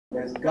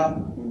there's gap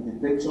in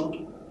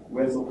detection.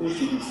 We're supposed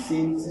to be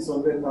seeing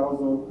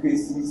 600,000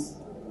 cases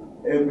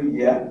every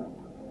year.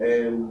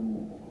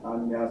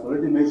 And as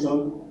already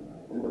mentioned,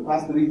 in the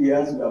past 3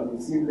 years, we have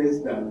been seeing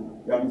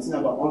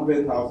about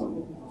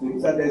 100,000.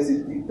 So there's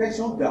a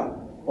detection gap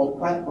of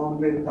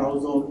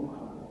 500,000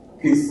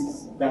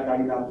 cases that are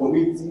in our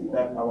community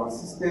that our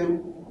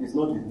system is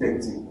not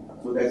detecting.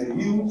 So there's a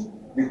huge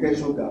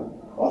detection gap.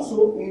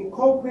 Also, in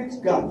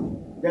coverage gap,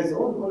 there's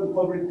what we call the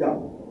coverage gap.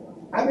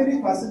 How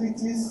many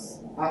facilities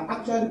are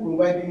actually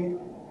providing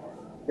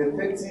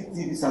effective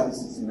TB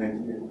services in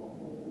Nigeria?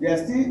 They are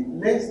still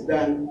less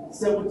than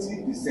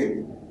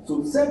 70%.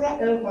 So several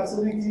health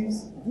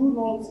facilities do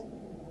not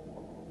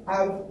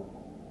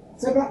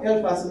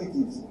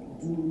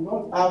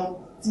have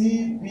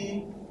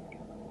TB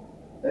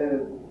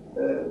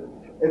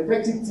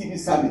effective TB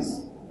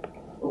service.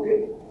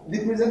 Okay,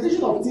 the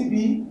presentation of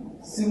TB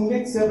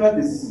simulates several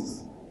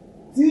diseases.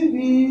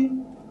 TB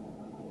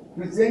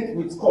presents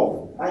with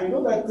cough, and you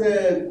know that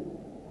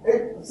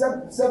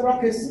several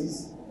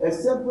cases,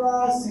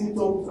 several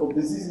symptoms of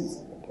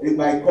diseases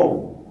by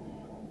cough.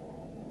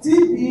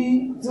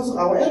 TB, so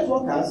our health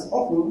workers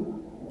often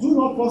do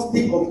not first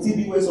think of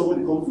TB when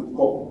somebody comes with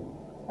cough,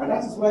 and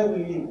that is why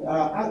we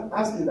are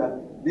asking that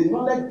the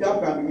knowledge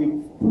gap can be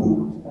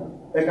improved,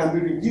 can be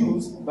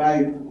reduced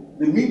by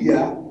the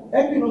media,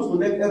 helping us to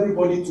let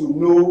everybody to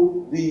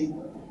know the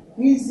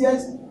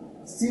easiest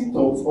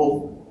symptoms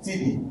of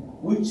TB,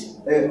 which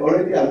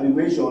already has been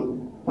mentioned.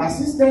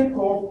 Persistent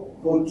cough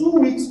for 2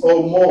 weeks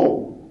or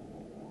more,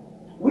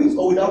 with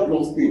or without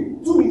long stay,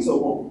 2 weeks or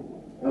more.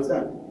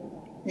 Understand?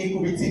 It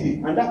could be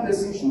TB, and that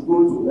person should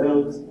go to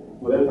health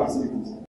facilities.